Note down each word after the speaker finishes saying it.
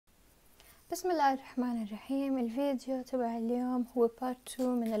بسم الله الرحمن الرحيم. الفيديو تبع اليوم هو part 2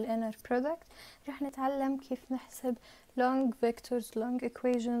 من ال inner product. رح نتعلم كيف نحسب long vectors long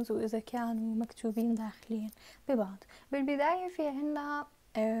equations وإذا كانوا مكتوبين داخلين ببعض. بالبداية في عنا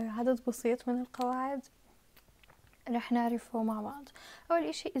عدد بسيط من القواعد رح نعرفه مع بعض. أول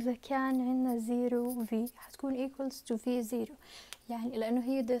إشي إذا كان عنا 0 v حتكون equals to v 0، يعني لأنه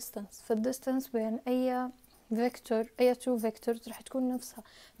هي distance، فالديستانس بين أي فيكتور أي تو فيكتورز رح تكون نفسها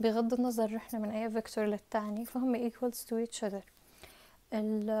بغض النظر رحنا من أي فيكتور للتاني، فهم equals to each other.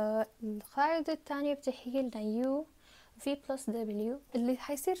 القاعدة الثانية بتحكي لنا u v plus w اللي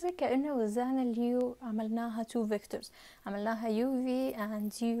حيصير زي كأنه وزعنا اليو عملناها two vectors، عملناها u v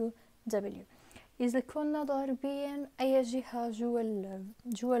and u w. إذا كنا ضاربين أي جهة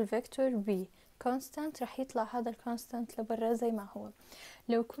جوا الفيكتور b constant رح يطلع هذا الكونستانت لبرا زي ما هو.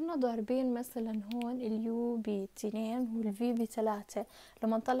 لو كنا ضاربين مثلا هون اليو ب2 والفي ب3،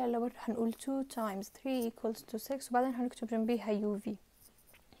 لما نطلع لبرا هنقول 2 times 3 equals to 6 وبعدين هنكتب جنبيها يو في،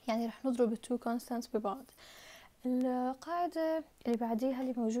 يعني رح نضرب التو كونستانتس ببعض. القاعدة اللي بعديها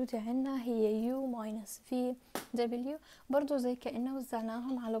اللي موجودة عنا هي u minus v w، برضو زي كأنه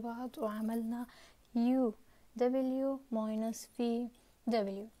وزعناهم على بعض وعملنا u w minus v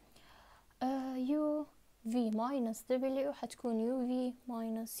w. u v minus w حتكون u v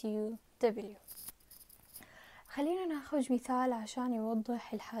minus u w. خلينا ناخذ مثال عشان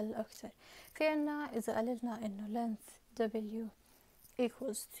يوضح الحل أكثر. في عنا إذا قلنا إنه length w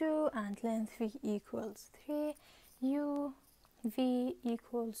equals 2 and length v equals 3 u v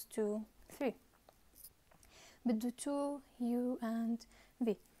equals to 3. بده 2 u and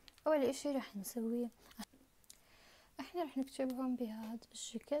v. أول إشي رح نسويه احنا رح نكتبهم بهذا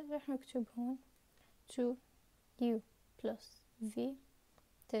الشكل، رح نكتبهم 2 u plus v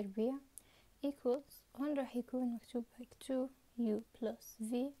تربيع equals، هون رح يكون مكتوب هيك 2 u plus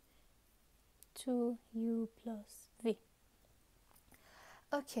v 2 u plus v.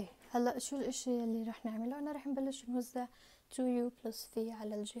 اوكي، هلا شو الاشي اللي رح نعمله؟ انا رح نبلش نوزع 2 u plus v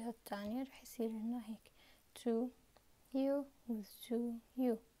على الجهة الثانية، رح يصير لنا هيك 2 u with 2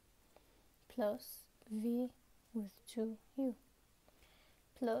 u plus v with 2 u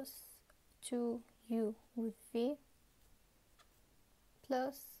plus 2 u with v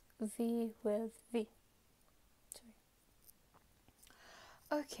plus v with v.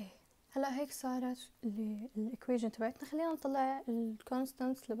 اوكي، هلا هيك صارت الايكويشن تبعتنا. خلينا نطلع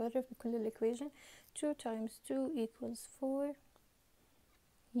الكونستانتس لبرا في كل الايكويشن. 2 times 2 equals 4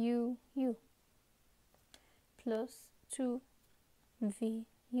 u u plus 2 v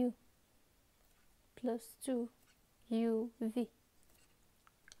u plus 2 u v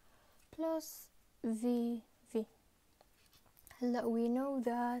plus v v. هلا we know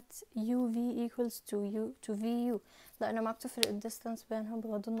that u v equals to v u، لأنه ما بتفرق الديستانس بينهم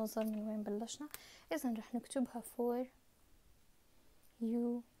بغض النظر من وين بلشنا. إذن رح نكتبها 4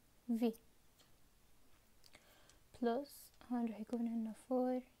 u v plus هون رح يكون عنا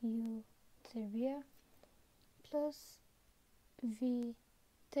 4 u تربيع plus v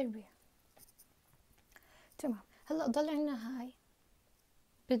تربيع. تمام، هلا ضل عنا هاي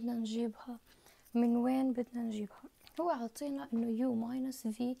بدنا نجيبها من وين؟ بدنا نجيبها هو عطينا انه u minus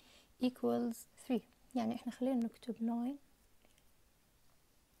v equals 3، يعني احنا خلينا نكتب 9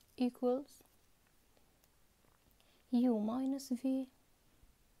 equals u minus v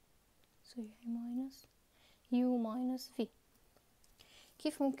minus u minus v.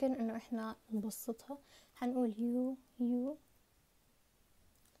 كيف ممكن انه احنا نبسطها؟ هنقول u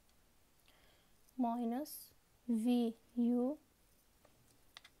minus v u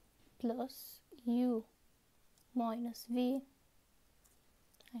plus u minus v،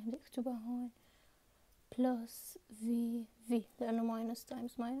 هاي بدي اكتبها هون plus v v لانه minus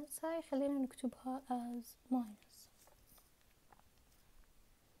times minus، هاي خلينا نكتبها as minus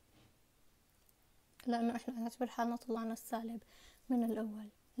لانه احنا نعتبر حالنا طلعنا السالب من الاول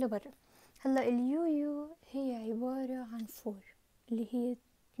لبرا. هلا اليو يو هي عبارة عن 4 اللي هي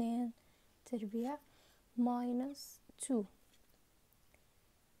 2 تربيع minus 2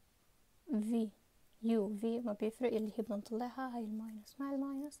 v u v ما بيفرق اللي هي بدنا نطلعها، هاي الماينس مع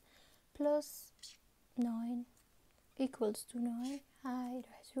الماينس plus 9 equals to 9، هاي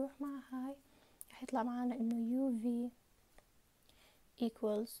رح تروح مع هاي رح يطلع معنا انه u v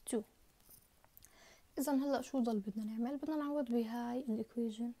equals 2. اذا هلا شو ضل بدنا نعمل؟ بدنا نعوض بهاي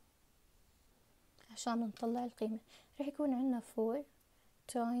الايكويشن عشان نطلع القيمة. رح يكون عنا 4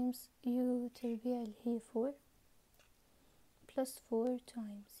 times u تربيع اللي هي 4 plus 4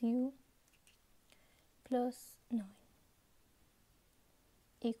 times u plus 9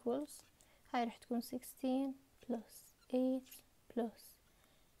 equals، هاي رح تكون 16 plus 8 plus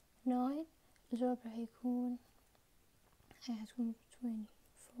 9 الجواب راح يكون هي هتكون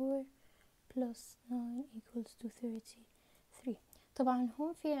 24 plus 9 equals to 33. طبعا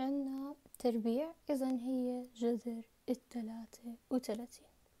هون في عنا تربيع، إذن هي جذر 33.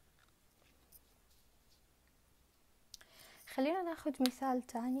 خلينا ناخد مثال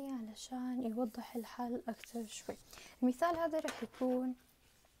تاني علشان يوضح الحل أكتر شوي. المثال هذا رح يكون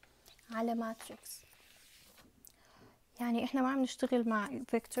على ماتريكس، يعني احنا ما عم نشتغل مع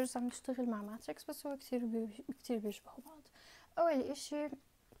فيكتورز، عم نشتغل مع ماتريكس، بس هو كتير بيشبهوا بعض. أول إشي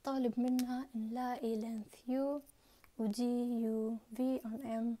طالب منا نلاقي length u و d u v on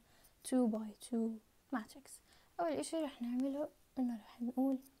m 2 by 2 ماتريكس. أول إشي رح نعمله إنه رح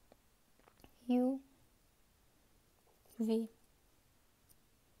نقول u v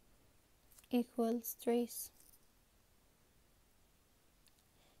equals trace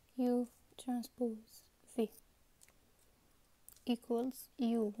u transpose v equals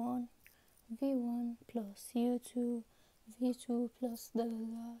u1 v1 plus u2 v2 plus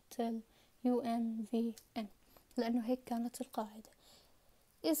till un vn، لأنه هيك كانت القاعدة.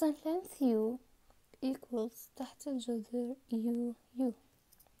 إذا length u equals تحت الجذر u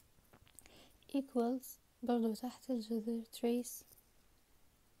equals برضو تحت الجذر trace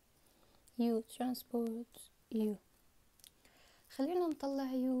u transpose u. خلينا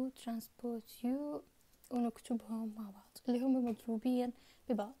نطلع u transpose u ونكتبهم مع بعض اللي هم مضروبين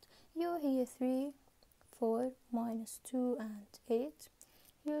ببعض. u هي 3 4 minus 2 and 8.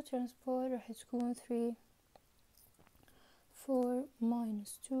 u transpose راح تكون 3 4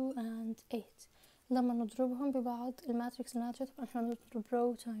 minus 2 and 8. لما نضربهم ببعض الماتريكس الناتجة، طبعا احنا نضرب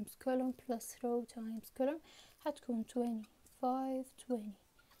row times column plus row times column، هتكون 25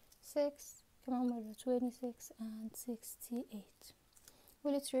 26 كمان مرة 26 and 68.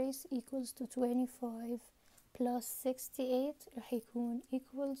 والtrace equals to 25 plus 68 راح يكون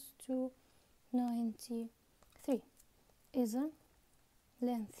equals to 93. إذا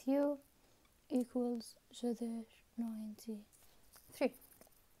length u equals جذر 93.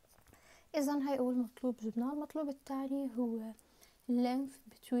 إذا هاي أول مطلوب جبناه. المطلوب الثاني هو length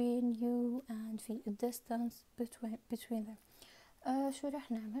between u and v، distance between them. شو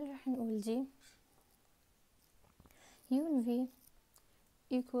رح نعمل؟ رح نقول دي u v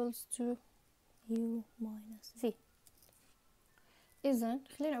equals to u minus v. إذا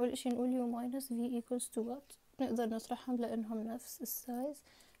خلينا أول إشي نقول u minus v equals to what؟ نقدر نطرحهم لأنهم نفس السايز،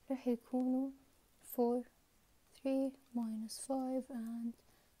 رح يكونوا 4 3 minus 5 and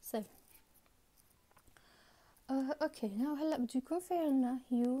 7. اوكي ناو هلا بده يكون في عنا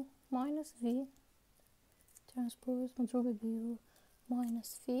u minus v transpose مضروبة ب u minus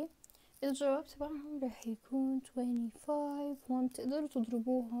v. الجواب تبعهم رح يكون 25. هون بتقدروا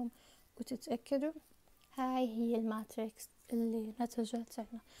تضربوهم وتتأكدوا. هاي هي الماتريكس اللي نتجت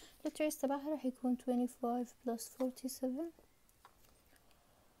عنا. التريس تبعها رح يكون 25 plus 47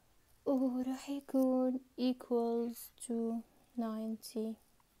 وراح يكون equals to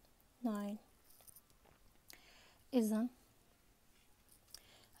 99. إذا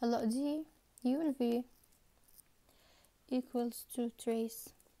هلا دي u v equals to trace،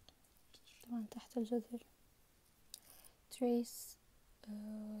 طبعا تحت الجذر trace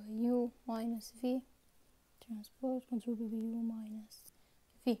u minus v transpose مضروبة ب u minus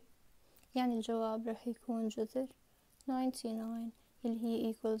v، يعني الجواب راح يكون جذر 99 اللي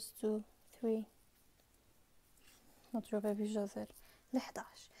هي equals to 3 مضروبة بجذر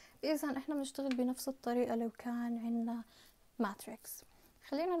 11. إذا إحنا بنشتغل بنفس الطريقة لو كان عنا ماتريكس.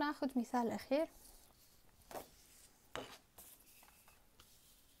 خلينا ناخد مثال أخير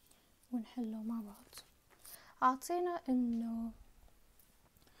ونحله مع بعض. عطينا إنه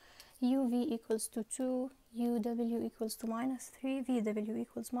uv equals to 2 uw equals to minus 3 vw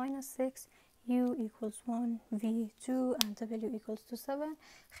equals minus 6 u equals 1 v2 and w equals to 7.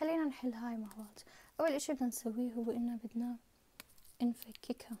 خلينا نحل هاي مع بعض. أول إشي بدنا نسويه هو إننا بدنا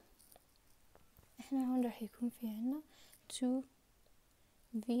نفككها. إحنا هون راح يكون في عنا 2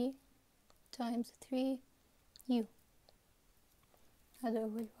 v times 3 u، هذا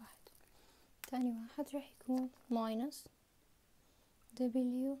أول واحد. تاني واحد راح يكون minus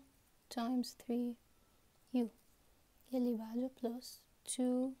w times 3 u، يلي بعده plus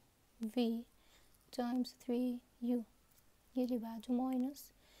 2 v times 3 u، يلي بعده minus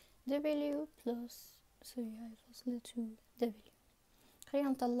w plus هاي فاصلة 2 w. خلينا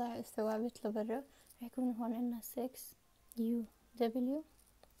نطلع الثوابت لبرا. راح يكون هون عنا 6 u w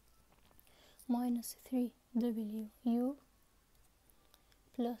minus 3 w u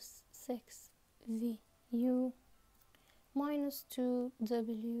plus 6 v u minus 2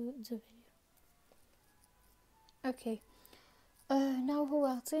 w w. اوكي now هو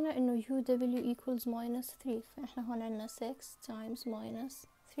عطينا انه UW equals minus 3. فاحنا هون عنا 6 times minus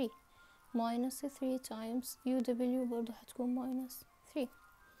 3 minus 3 times UW برضو حتكون minus 3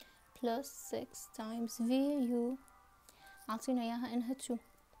 plus 6 times VU عطينا اياها انها 2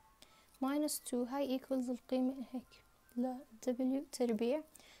 minus 2 هاي equals القيمة هيك ل W تربيع،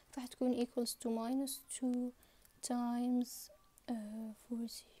 فحتكون equals to minus 2 times 40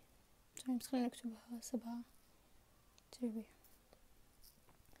 times خلينا نكتبها 7 تربيع.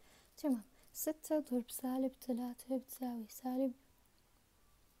 تمام. 6 ضرب سالب 3 بتساوي سالب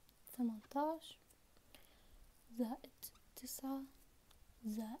 18 زائد 9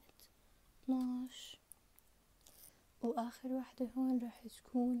 زائد 12 وآخر واحدة هون راح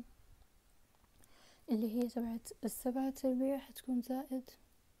تكون اللي هي تبعت 7 تربيع، حتكون زائد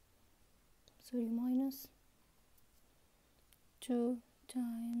minus 2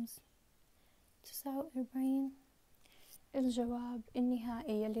 times 49. الجواب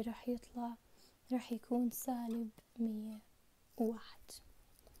النهائي اللي راح يطلع راح يكون سالب 101.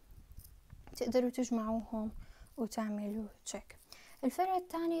 تقدروا تجمعوهم وتعملوا تشيك. الفرع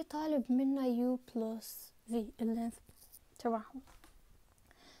الثاني طالب منا U plus V اللينث تبعهم.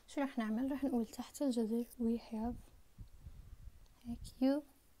 شو راح نعمل؟ راح نقول تحت الجذر we have هيك U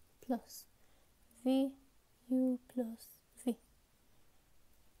plus V U plus V.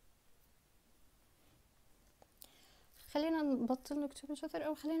 خلينا نبطل نكتب الجذر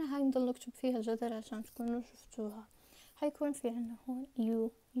او خلينا هاي نضل نكتب فيها الجذر عشان تكونوا شفتوها. حيكون في عنا هون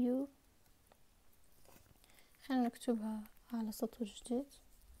U خلينا نكتبها على سطر جديد.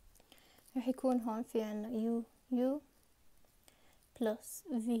 راح يكون هون في عنا U plus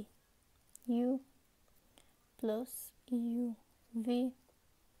V U plus U V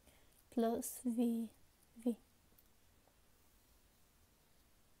plus V V.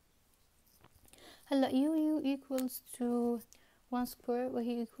 هلا U equals to 1 square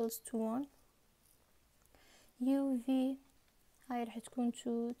وهي equals to 1. U V هاي راح تكون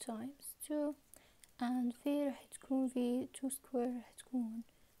 2 times 2 and V راح تكون V 2 square راح تكون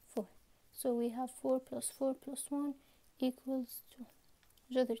 4. So we have 4 plus 4 plus 1 equals 2.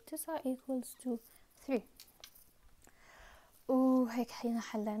 جذر 9 equals to 3. وهيك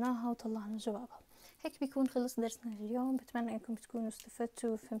حليناها وطلعنا جوابها. هيك بيكون خلص درسنا اليوم. بتمنى انكم تكونوا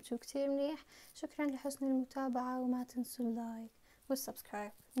استفدتوا وفهمتوا كتير منيح. شكرا لحسن المتابعة وما تنسوا اللايك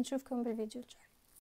والسبسكرايب. نشوفكم بالفيديو الجاي.